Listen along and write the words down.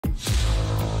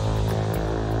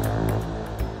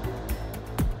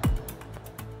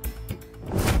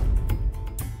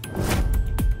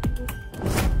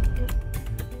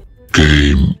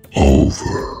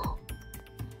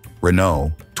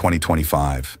Renault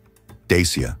 2025.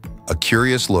 Dacia, a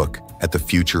curious look at the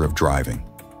future of driving.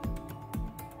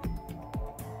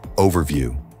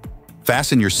 Overview.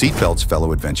 Fasten your seatbelts,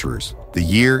 fellow adventurers. The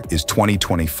year is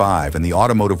 2025 and the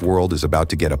automotive world is about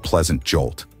to get a pleasant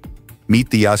jolt. Meet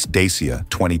the Dacia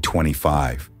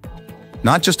 2025.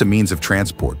 Not just a means of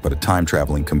transport, but a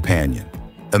time-traveling companion.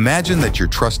 Imagine that your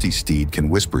trusty steed can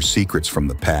whisper secrets from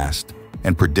the past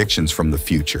and predictions from the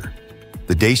future.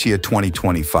 The Dacia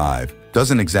 2025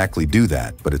 doesn't exactly do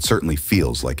that, but it certainly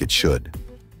feels like it should.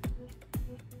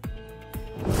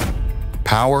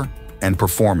 Power and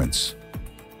performance.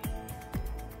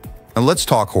 Now let's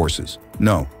talk horses.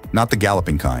 No, not the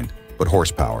galloping kind, but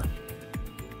horsepower.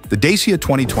 The Dacia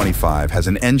 2025 has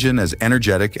an engine as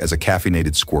energetic as a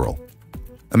caffeinated squirrel.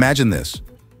 Imagine this.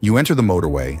 You enter the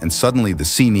motorway and suddenly the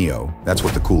C-Neo, that's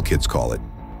what the cool kids call it,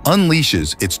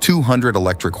 unleashes its 200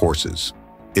 electric horses.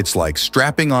 It's like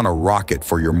strapping on a rocket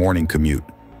for your morning commute.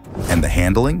 And the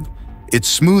handling? It's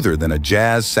smoother than a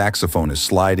jazz saxophonist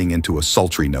sliding into a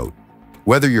sultry note.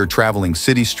 Whether you're traveling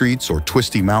city streets or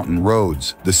twisty mountain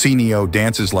roads, the C-Neo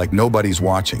dances like nobody's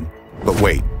watching. But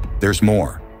wait, there's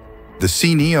more. The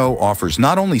C-Neo offers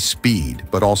not only speed,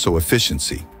 but also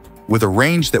efficiency. With a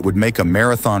range that would make a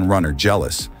marathon runner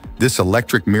jealous, this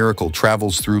electric miracle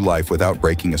travels through life without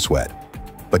breaking a sweat.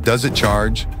 But does it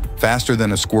charge? Faster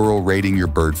than a squirrel raiding your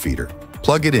bird feeder.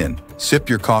 Plug it in, sip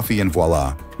your coffee, and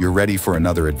voila, you're ready for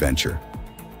another adventure.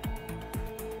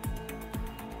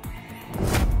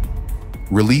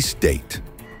 Release date.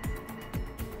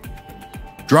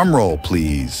 Drumroll,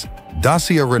 please.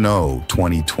 Dacia Renault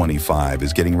 2025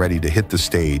 is getting ready to hit the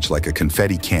stage like a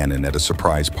confetti cannon at a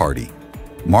surprise party.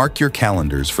 Mark your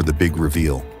calendars for the big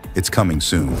reveal. It's coming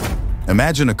soon.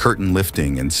 Imagine a curtain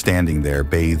lifting and standing there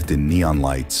bathed in neon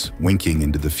lights, winking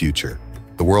into the future.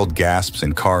 The world gasps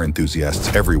and car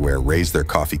enthusiasts everywhere raise their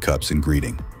coffee cups in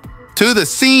greeting. "To the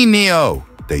C-Neo!"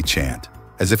 they chant,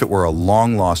 as if it were a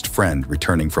long-lost friend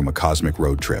returning from a cosmic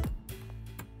road trip.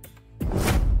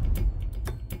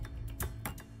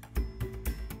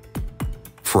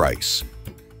 Price.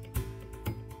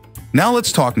 Now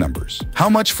let's talk numbers. How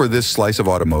much for this slice of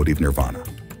automotive nirvana?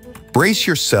 Brace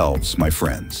yourselves, my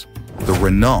friends. The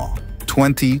Renault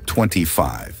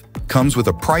 2025 comes with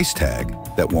a price tag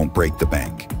that won't break the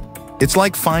bank. It's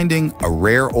like finding a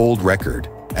rare old record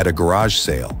at a garage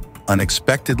sale,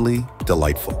 unexpectedly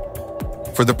delightful.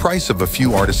 For the price of a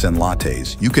few artisan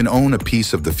lattes, you can own a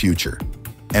piece of the future.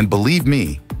 And believe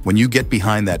me, when you get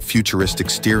behind that futuristic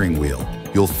steering wheel,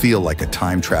 you'll feel like a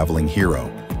time-traveling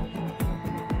hero.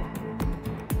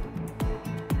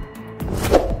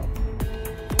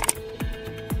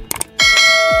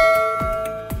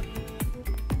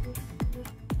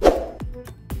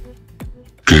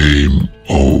 Game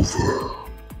over.